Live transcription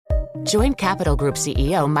Join Capital Group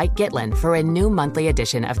CEO Mike Gitlin for a new monthly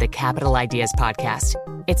edition of the Capital Ideas Podcast.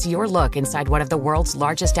 It's your look inside one of the world's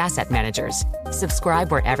largest asset managers.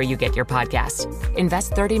 Subscribe wherever you get your podcasts.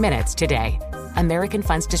 Invest 30 minutes today. American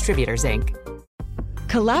Funds Distributors, Inc.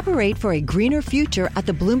 Collaborate for a greener future at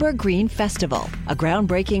the Bloomberg Green Festival, a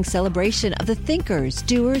groundbreaking celebration of the thinkers,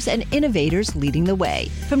 doers, and innovators leading the way.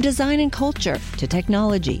 From design and culture to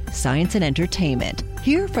technology, science, and entertainment.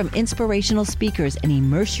 Hear from inspirational speakers and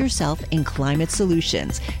immerse yourself in climate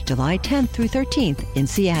solutions. July 10th through 13th in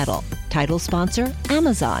Seattle. Title sponsor,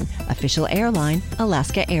 Amazon. Official airline,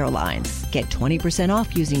 Alaska Airlines. Get 20%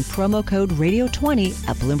 off using promo code radio20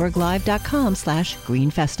 at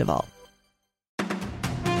bloomberglive.com/greenfestival.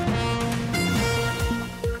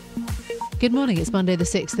 Good morning, it's Monday the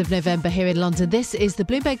 6th of November here in London. This is the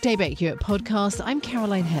Bloomberg Daybreak Europe podcast. I'm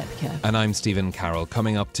Caroline Hepker. And I'm Stephen Carroll.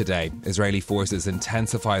 Coming up today, Israeli forces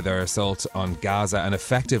intensify their assault on Gaza and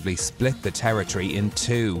effectively split the territory in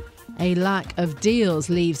two. A lack of deals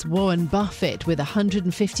leaves Warren Buffett with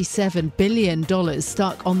 $157 billion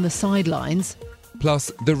stuck on the sidelines.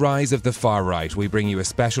 Plus, the rise of the far right. We bring you a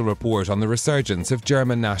special report on the resurgence of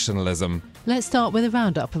German nationalism. Let's start with a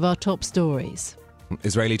roundup of our top stories.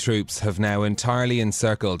 Israeli troops have now entirely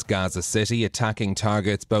encircled Gaza City, attacking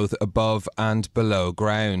targets both above and below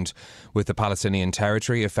ground. With the Palestinian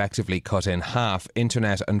territory effectively cut in half,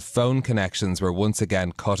 internet and phone connections were once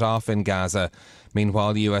again cut off in Gaza.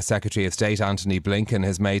 Meanwhile, US Secretary of State Antony Blinken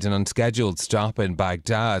has made an unscheduled stop in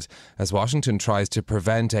Baghdad as Washington tries to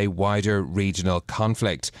prevent a wider regional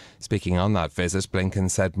conflict. Speaking on that visit, Blinken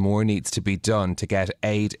said more needs to be done to get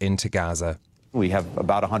aid into Gaza. We have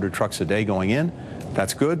about 100 trucks a day going in.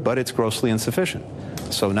 That's good, but it's grossly insufficient.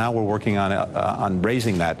 So now we're working on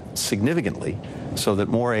raising that significantly so that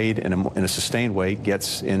more aid in a sustained way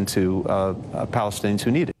gets into Palestinians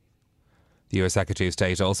who need it. The US Secretary of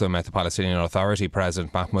State also met the Palestinian Authority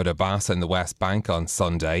President Mahmoud Abbas in the West Bank on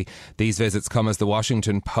Sunday. These visits come as the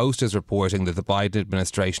Washington Post is reporting that the Biden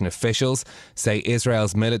administration officials say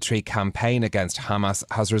Israel's military campaign against Hamas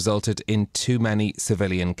has resulted in too many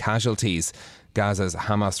civilian casualties. Gaza's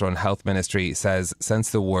Hamas-run health ministry says since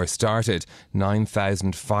the war started,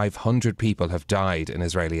 9,500 people have died in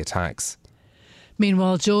Israeli attacks.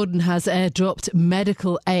 Meanwhile, Jordan has airdropped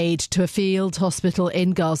medical aid to a field hospital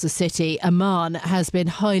in Gaza City. Amman has been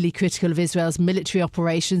highly critical of Israel's military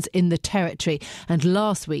operations in the territory and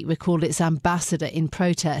last week recalled its ambassador in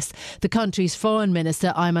protest. The country's foreign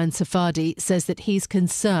minister, Ayman Safadi, says that he's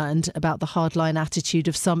concerned about the hardline attitude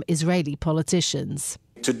of some Israeli politicians.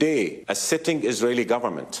 Today, a sitting Israeli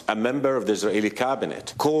government, a member of the Israeli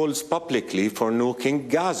cabinet, calls publicly for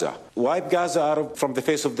nuking Gaza. Wipe Gaza out from the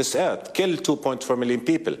face of this earth, kill 2.4 million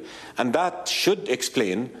people. And that should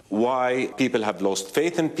explain why people have lost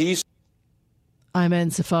faith in peace.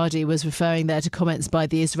 Ayman Safadi was referring there to comments by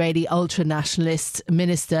the Israeli ultra-nationalist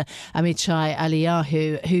minister Amichai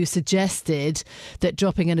Eliyahu, who suggested that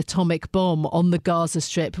dropping an atomic bomb on the Gaza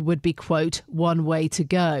Strip would be, quote, one way to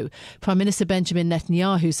go. Prime Minister Benjamin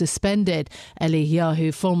Netanyahu suspended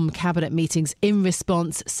Eliyahu from cabinet meetings in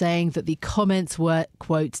response, saying that the comments were,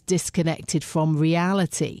 quote, disconnected from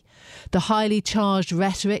reality. The highly charged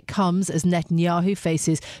rhetoric comes as Netanyahu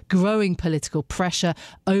faces growing political pressure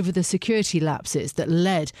over the security lapses that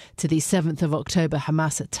led to the 7th of October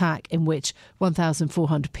Hamas attack in which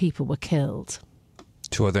 1,400 people were killed.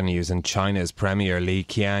 To other news, in China's Premier Li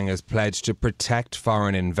Qiang has pledged to protect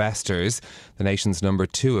foreign investors. The nation's number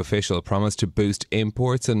 2 official promised to boost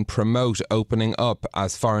imports and promote opening up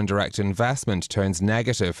as foreign direct investment turns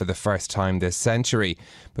negative for the first time this century.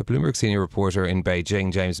 But Bloomberg senior reporter in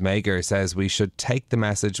Beijing, James Mager, says we should take the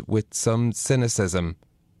message with some cynicism.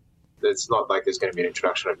 It's not like there's going to be an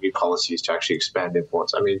introduction of new policies to actually expand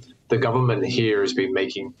imports. I mean, the government here has been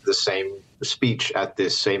making the same speech at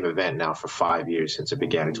this same event now for 5 years since it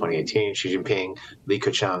began in 2018. Xi Jinping, Li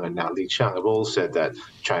Keqiang, and now Li Qiang have all said that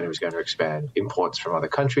China is going to expand imports from other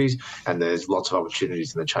countries, and there's lots of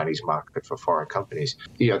opportunities in the Chinese market for foreign companies.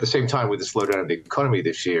 At the same time, with the slowdown of the economy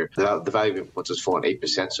this year, the value of imports has fallen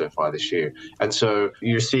 8% so far this year. And so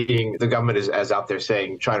you're seeing the government is out there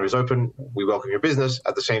saying China is open, we welcome your business.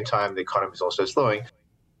 At the same time, the economy is also slowing.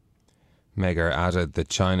 Mager added that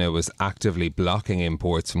China was actively blocking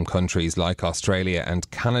imports from countries like Australia and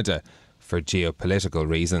Canada for geopolitical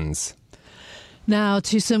reasons. Now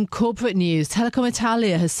to some corporate news. Telecom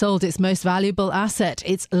Italia has sold its most valuable asset,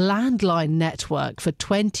 its landline network, for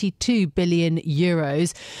 €22 billion.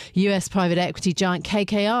 US private equity giant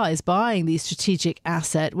KKR is buying the strategic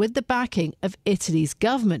asset with the backing of Italy's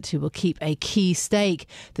government, who will keep a key stake.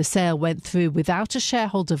 The sale went through without a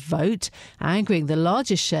shareholder vote, angering the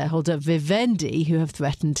largest shareholder, Vivendi, who have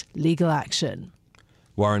threatened legal action.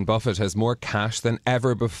 Warren Buffett has more cash than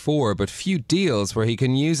ever before, but few deals where he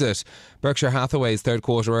can use it. Berkshire Hathaway's third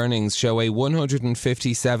quarter earnings show a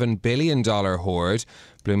 $157 billion hoard.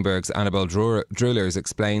 Bloomberg's Annabelle Drewlers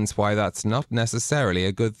explains why that's not necessarily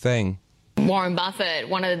a good thing. Warren Buffett,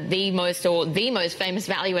 one of the most famous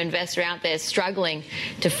value investor out there, struggling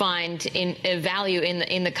to find value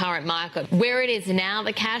in the current market. Where it is now,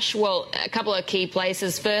 the cash, well, a couple of key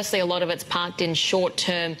places. Firstly, a lot of it's parked in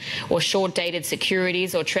short-term or short-dated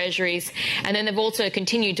securities or treasuries. And then they've also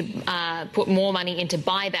continued to put more money into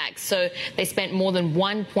buybacks. So they spent more than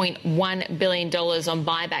 $1.1 billion on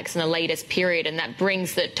buybacks in the latest period. And that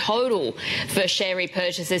brings the total for share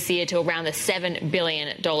repurchase this year to around the $7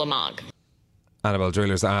 billion mark. Annabelle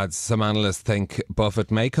Drewlers adds, some analysts think Buffett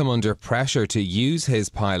may come under pressure to use his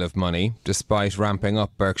pile of money. Despite ramping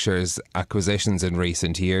up Berkshire's acquisitions in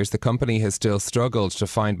recent years, the company has still struggled to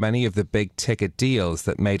find many of the big ticket deals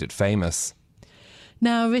that made it famous.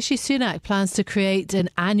 Now, Rishi Sunak plans to create an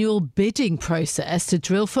annual bidding process to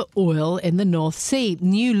drill for oil in the North Sea.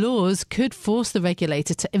 New laws could force the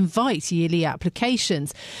regulator to invite yearly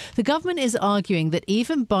applications. The government is arguing that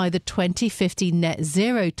even by the 2050 net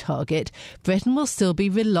zero target, Britain will still be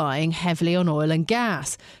relying heavily on oil and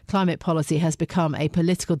gas. Climate policy has become a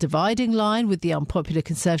political dividing line, with the unpopular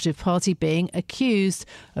Conservative Party being accused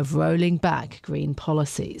of rolling back green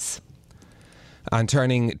policies. And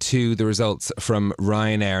turning to the results from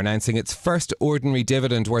Ryanair, announcing its first ordinary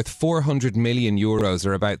dividend worth €400 million,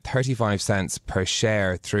 or about 35 cents per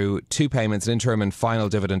share, through two payments, an interim and final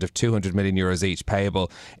dividend of €200 million each,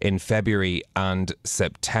 payable in February and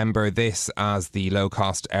September. This as the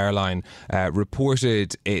low-cost airline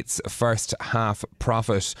reported its first half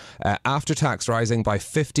profit after tax rising by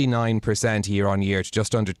 59% year on year to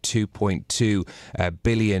just under €2.2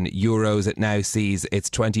 billion. It now sees its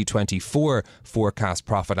 2024 forecast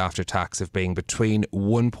profit after tax of being between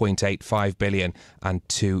 €1.85 billion and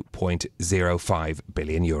 €2.05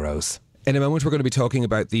 billion. In a moment, we're going to be talking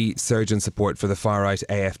about the surge in support for the far-right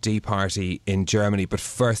AfD party in Germany. But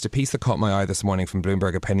first, a piece that caught my eye this morning from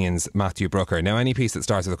Bloomberg Opinion's Matthew Brooker. Now, any piece that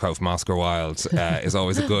starts with a quote from Oscar Wilde is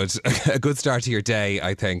always a good start to your day,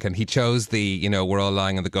 I think. And he chose the, we're all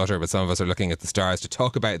lying in the gutter, but some of us are looking at the stars, to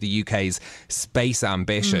talk about the UK's space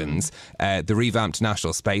ambitions. The revamped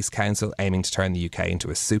National Space Council, aiming to turn the UK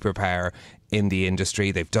into a superpower in the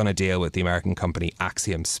industry. They've done a deal with the American company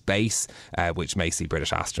Axiom Space, which may see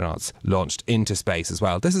British astronauts launched into space as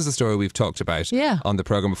well. This is a story we've talked about on the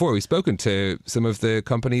programme before. We've spoken to some of the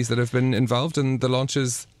companies that have been involved in the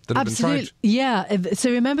launches that have been tried. Yeah.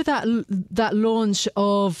 So remember that launch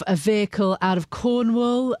of a vehicle out of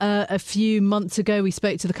Cornwall a few months ago? We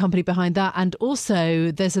spoke to the company behind that, and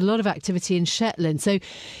also there's a lot of activity in Shetland. So,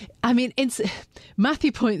 I mean,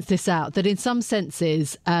 Matthew points this out, that in some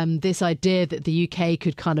senses, this idea that the UK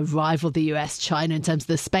could kind of rival the US, China in terms of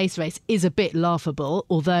the space race is a bit laughable,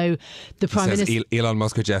 although the Prime Minister... Elon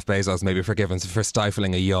Musk or Jeff Bezos may be forgiven for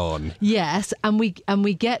stifling a yawn. Yes, and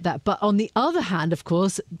we get that. But on the other hand, of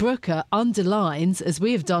course, Brooker underlines, as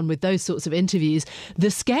we have done with those sorts of interviews, the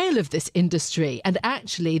scale of this industry, and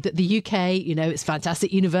actually that the UK, it's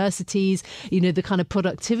fantastic universities, the kind of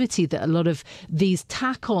productivity that a lot of these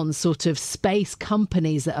tack-on sort of space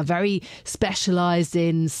companies that are very specialised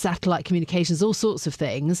in satellite communications, all sorts of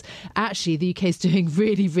things, actually the UK is doing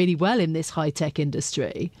really, really well in this high-tech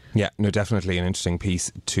industry. Yeah, no, definitely an interesting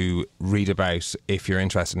piece to read about if you're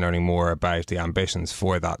interested in learning more about the ambitions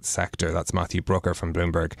for that sector. That's Matthew Brooker from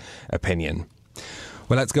Bloomberg Opinion.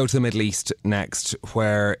 Well, let's go to the Middle East next,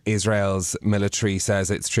 where Israel's military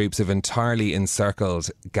says its troops have entirely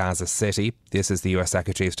encircled Gaza City. This is the US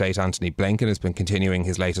Secretary of State Antony Blinken has been continuing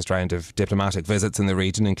his latest round of diplomatic visits in the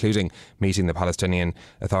region, including meeting the Palestinian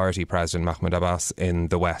Authority President Mahmoud Abbas in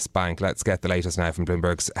the West Bank. Let's get the latest now from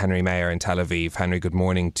Bloomberg's Henry Mayer in Tel Aviv. Henry, good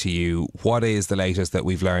morning to you. What is the latest that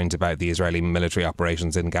we've learned about the Israeli military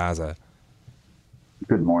operations in Gaza?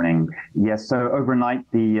 Good morning. Yes, so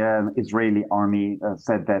overnight the Israeli army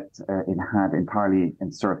said that it had entirely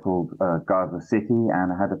encircled Gaza City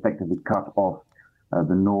and had effectively cut off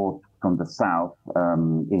the north from the south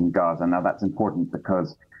in Gaza. Now that's important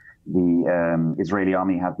because the Israeli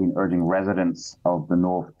army has been urging residents of the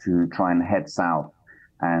north to try and head south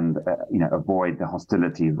and avoid the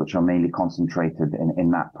hostilities, which are mainly concentrated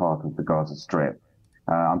in that part of the Gaza Strip.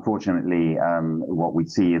 Unfortunately, what we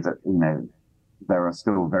see is that there are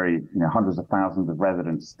still hundreds of thousands of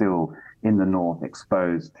residents still in the north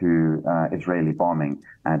exposed to Israeli bombing,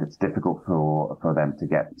 and it's difficult for them to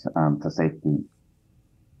get to safety.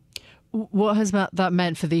 What has that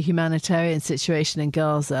meant for the humanitarian situation in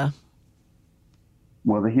Gaza?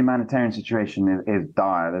 Well, the humanitarian situation is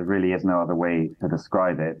dire. There really is no other way to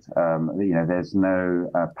describe it. There's no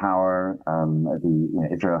power.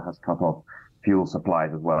 Israel has cut off fuel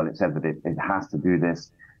supplies as well. It says that it has to do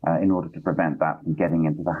this in order to prevent that from getting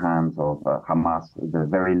into the hands of Hamas. The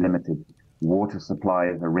very limited water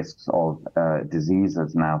supply, the risks of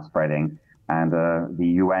diseases now spreading. And the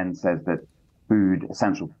UN says that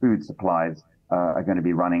essential food supplies are going to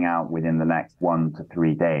be running out within the next 1 to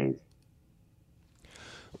 3 days.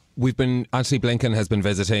 Antony Blinken has been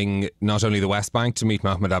visiting not only the West Bank to meet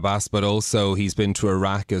Mahmoud Abbas, but also he's been to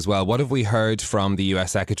Iraq as well. What have we heard from the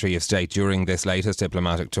US Secretary of State during this latest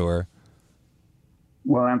diplomatic tour?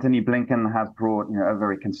 Well, Antony Blinken has brought a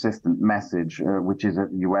very consistent message, which is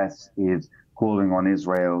that the US is calling on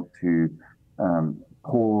Israel to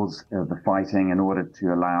pause the fighting in order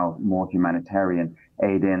to allow more humanitarian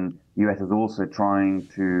aid in. The US is also trying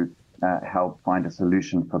to help find a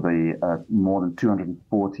solution for the more than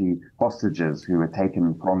 240 hostages who were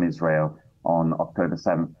taken from Israel on October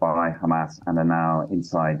 7th by Hamas and are now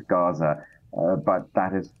inside Gaza. But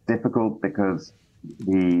that is difficult because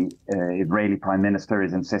the Israeli Prime Minister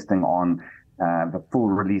is insisting on the full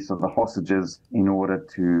release of the hostages in order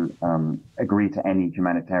to agree to any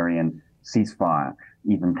humanitarian ceasefire,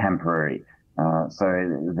 even temporary. So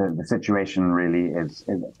the situation really is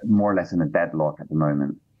more or less in a deadlock at the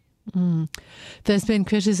moment. There's been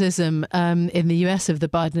criticism in the US of the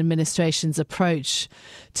Biden administration's approach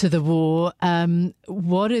to the war.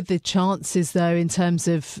 What are the chances, though, in terms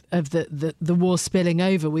of the war spilling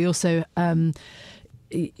over? We also, the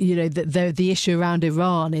issue around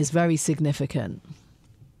Iran is very significant.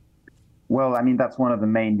 Well, I mean, that's one of the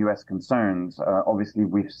main U.S. concerns. Obviously,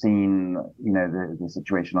 we've seen, the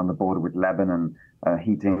situation on the border with Lebanon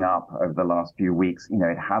heating up over the last few weeks.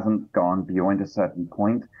 It hasn't gone beyond a certain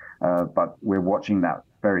point, but we're watching that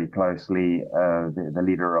very closely. The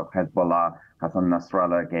leader of Hezbollah, Hassan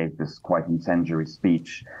Nasrallah, gave this quite incendiary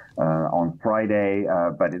speech on Friday,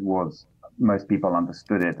 but most people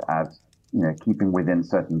understood it as keeping within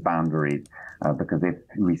certain boundaries, because if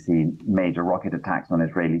we see major rocket attacks on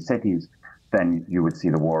Israeli cities, then you would see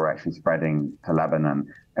the war actually spreading to Lebanon.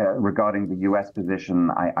 Regarding the U.S.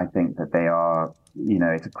 position, I think that they are,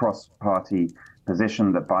 it's a cross-party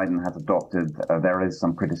position that Biden has adopted. There is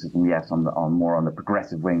some criticism, yes, on more on the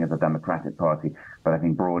progressive wing of the Democratic Party, but I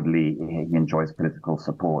think broadly he enjoys political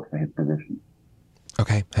support for his position.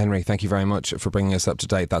 Okay, Henry, thank you very much for bringing us up to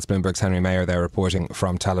date. That's Bloomberg's Henry Mayer there reporting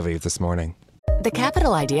from Tel Aviv this morning. The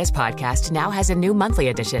Capital Ideas podcast now has a new monthly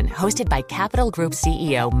edition hosted by Capital Group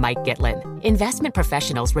CEO Mike Gitlin. Investment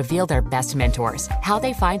professionals reveal their best mentors, how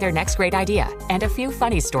they find their next great idea, and a few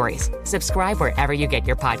funny stories. Subscribe wherever you get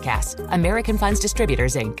your podcasts. American Funds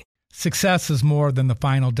Distributors, Inc. Success is more than the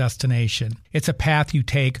final destination. It's a path you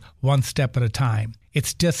take one step at a time.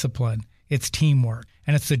 It's discipline. It's teamwork.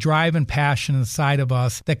 And it's the drive and passion inside of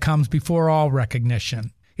us that comes before all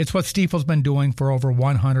recognition. It's what Stifel's been doing for over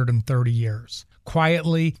 130 years.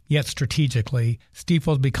 Quietly, yet strategically,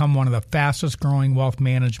 Stifel's become one of the fastest growing wealth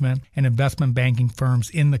management and investment banking firms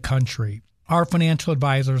in the country. Our financial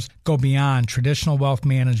advisors go beyond traditional wealth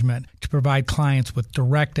management to provide clients with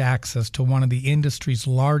direct access to one of the industry's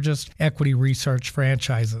largest equity research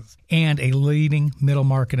franchises and a leading middle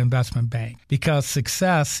market investment bank. Because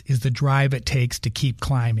success is the drive it takes to keep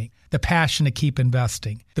climbing, the passion to keep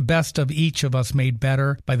investing, the best of each of us made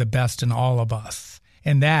better by the best in all of us.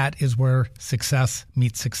 And that is where success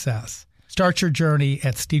meets success. Start your journey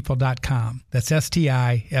at Stifel.com. That's Stifel.com.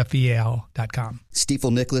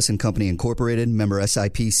 Stifel Nicholas and Company Incorporated, member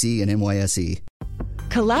SIPC and NYSE.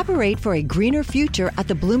 Collaborate for a greener future at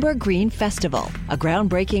the Bloomberg Green Festival, a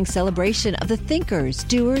groundbreaking celebration of the thinkers,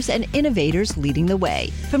 doers, and innovators leading the way.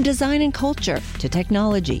 From design and culture to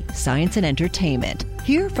technology, science, and entertainment.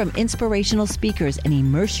 Hear from inspirational speakers and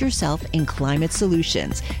immerse yourself in climate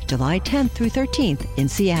solutions. July 10th through 13th in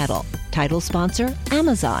Seattle. Title sponsor,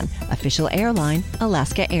 Amazon. Official airline,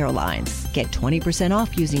 Alaska Airlines. Get 20%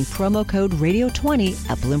 off using promo code radio20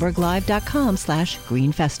 at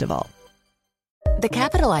BloombergLive.com/Green Festival. The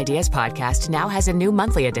Capital Ideas podcast now has a new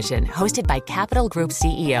monthly edition hosted by Capital Group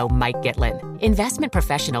CEO Mike Gitlin. Investment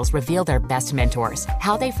professionals reveal their best mentors,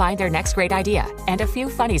 how they find their next great idea, and a few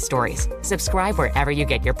funny stories. Subscribe wherever you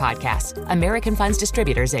get your podcasts. American Funds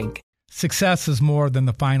Distributors, Inc. Success is more than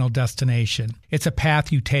the final destination. It's a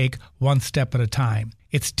path you take one step at a time.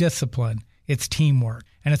 It's discipline, it's teamwork,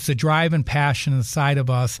 and it's the drive and passion inside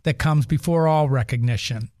of us that comes before all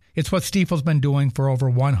recognition. It's what Stifel's been doing for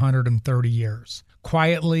over 130 years.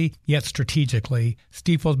 Quietly, yet strategically,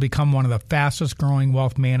 Stifel's become one of the fastest growing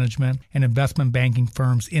wealth management and investment banking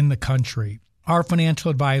firms in the country. Our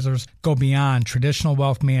financial advisors go beyond traditional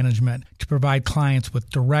wealth management to provide clients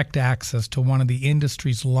with direct access to one of the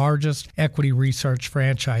industry's largest equity research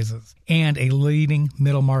franchises and a leading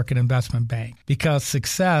middle market investment bank. Because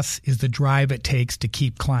success is the drive it takes to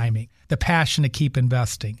keep climbing, the passion to keep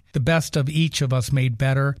investing, the best of each of us made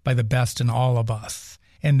better by the best in all of us.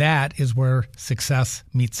 And that is where success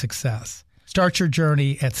meets success. Start your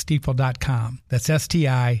journey at Stifel.com. That's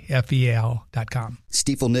STIFEL.com.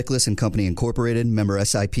 Stifel Nicholas and Company Incorporated, member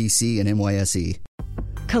SIPC and NYSE.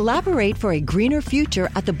 Collaborate for a greener future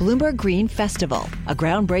at the Bloomberg Green Festival, a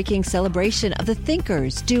groundbreaking celebration of the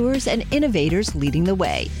thinkers, doers, and innovators leading the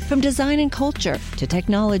way. From design and culture to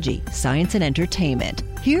technology, science, and entertainment.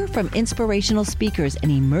 Hear from inspirational speakers and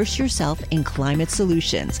immerse yourself in climate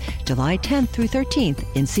solutions. July 10th through 13th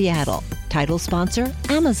in Seattle. Title sponsor,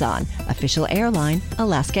 Amazon. Official airline,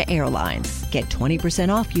 Alaska Airlines. Get 20%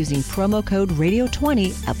 off using promo code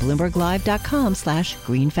Radio20 at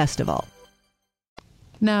BloombergLive.com/greenfestival.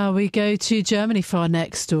 Now we go to Germany for our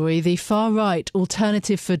next story. The far-right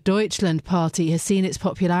Alternative for Deutschland party has seen its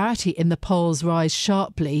popularity in the polls rise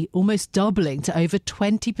sharply, almost doubling to over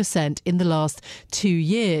 20% in the last 2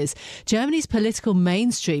 years. Germany's political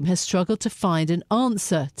mainstream has struggled to find an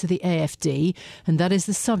answer to the AfD, and that is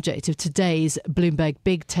the subject of today's Bloomberg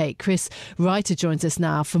Big Take. Chris Reiter joins us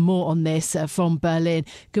now for more on this from Berlin.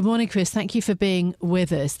 Good morning, Chris. Thank you for being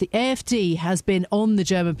with us. The AfD has been on the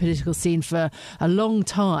German political scene for a long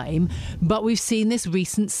time, but we've seen this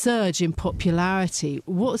recent surge in popularity.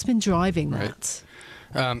 What's been driving that?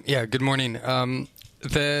 Good morning.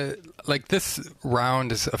 This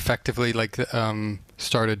round is effectively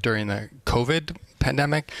started during the COVID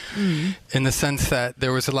pandemic, in the sense that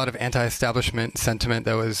there was a lot of anti-establishment sentiment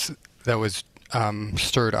that was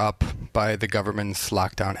stirred up by the government's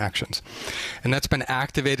lockdown actions, and that's been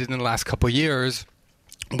activated in the last couple of years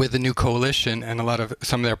with the new coalition and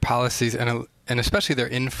some of their policies and especially their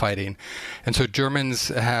infighting. And so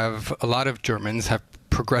a lot of Germans have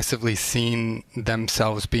progressively seen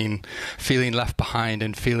themselves feeling left behind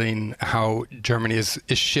and feeling how Germany is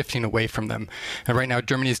shifting away from them. And right now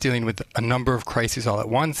Germany is dealing with a number of crises all at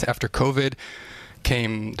once. After COVID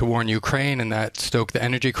came the war in Ukraine, and that stoked the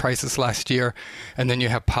energy crisis last year. And then you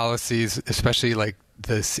have policies, especially like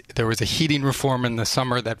there was a heating reform in the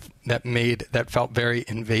summer that felt very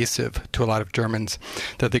invasive to a lot of Germans,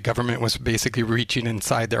 that the government was basically reaching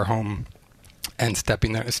inside their home and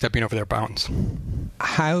stepping over their bounds.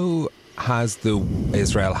 How has the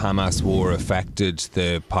Israel-Hamas war affected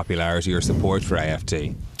the popularity or support for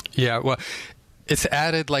AfD? Yeah, well, it's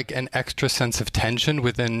added an extra sense of tension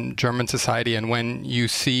within German society. And when you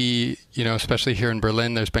see, especially here in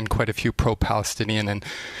Berlin, there's been quite a few pro-Palestinian and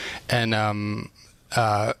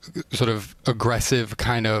sort of aggressive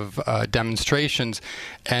kind of demonstrations,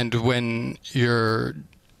 and when you're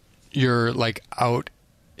out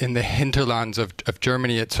in the hinterlands of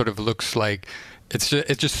Germany, it sort of looks like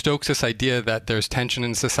it just stokes this idea that there's tension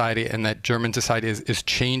in society and that German society is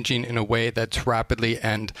changing in a way that's rapidly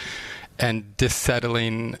and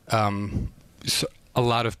dissettling a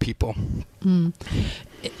lot of people.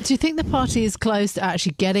 Do you think the party is close to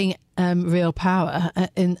actually getting real power?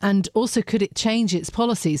 And also, could it change its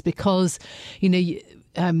policies? Because,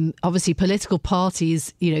 obviously political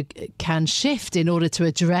parties, can shift in order to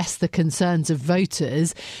address the concerns of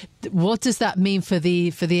voters. What does that mean for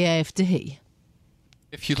the AfD?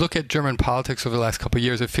 If you look at German politics over the last couple of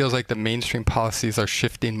years, it feels like the mainstream policies are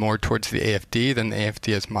shifting more towards the AfD than the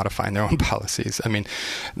AfD is modifying their own policies. I mean,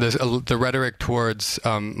 the rhetoric towards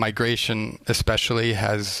migration especially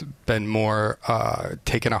has been more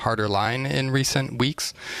taken a harder line in recent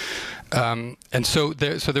weeks. And so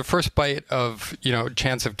their first bite of,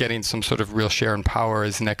 chance of getting some sort of real share in power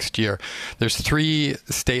is next year. There's 3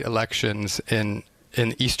 state elections in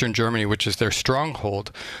eastern Germany, which is their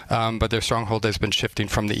stronghold, but their stronghold has been shifting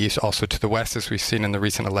from the east also to the west, as we've seen in the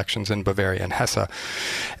recent elections in Bavaria and Hesse.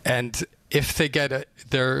 And if they get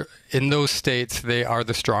in those states, they are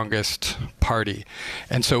the strongest party.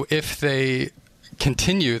 And so if they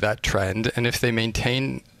continue that trend, and if they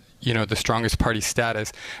maintain the strongest party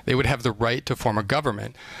status, they would have the right to form a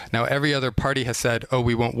government. Now, every other party has said, oh,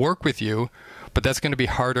 we won't work with you, but that's going to be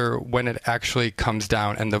harder when it actually comes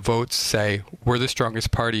down and the votes say, we're the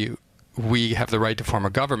strongest party, we have the right to form a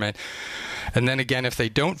government. And then again, if they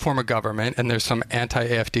don't form a government and there's some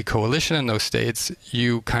anti-AFD coalition in those states,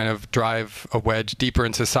 you kind of drive a wedge deeper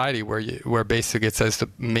in society where basically it says the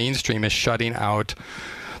mainstream is shutting out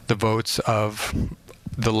the votes of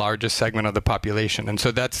the largest segment of the population. And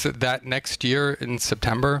so that next year in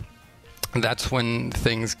September, that's when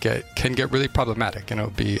things can get really problematic, and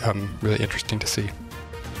it'll be really interesting to see.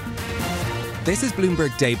 This is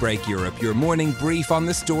Bloomberg Daybreak Europe, your morning brief on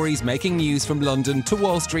the stories making news from London to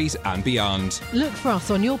Wall Street and beyond. Look for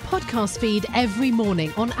us on your podcast feed every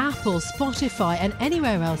morning on Apple, Spotify and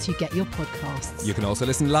anywhere else you get your podcasts. You can also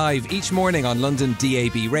listen live each morning on London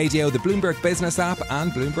DAB Radio, the Bloomberg Business app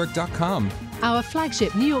and Bloomberg.com. Our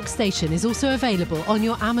flagship New York station is also available on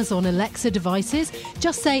your Amazon Alexa devices.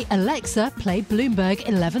 Just say, Alexa, play Bloomberg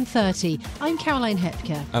 1130. I'm Caroline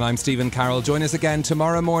Hepker. And I'm Stephen Carroll. Join us again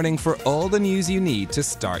tomorrow morning for all the news you need to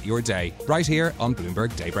start your day, right here on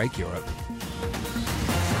Bloomberg Daybreak Europe.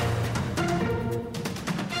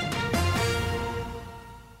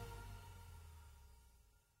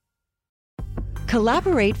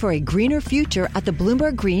 Collaborate for a greener future at the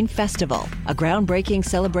Bloomberg Green Festival, a groundbreaking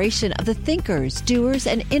celebration of the thinkers, doers,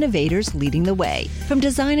 and innovators leading the way. From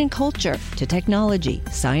design and culture to technology,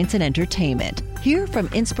 science, and entertainment. Hear from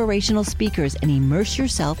inspirational speakers and immerse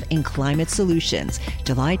yourself in climate solutions.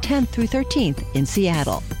 July 10th through 13th in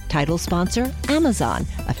Seattle. Title sponsor, Amazon.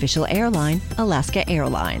 Official airline, Alaska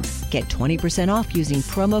Airlines. Get 20% off using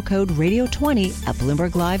promo code radio20 at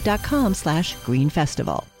BloombergLive.com/Green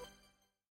Festival.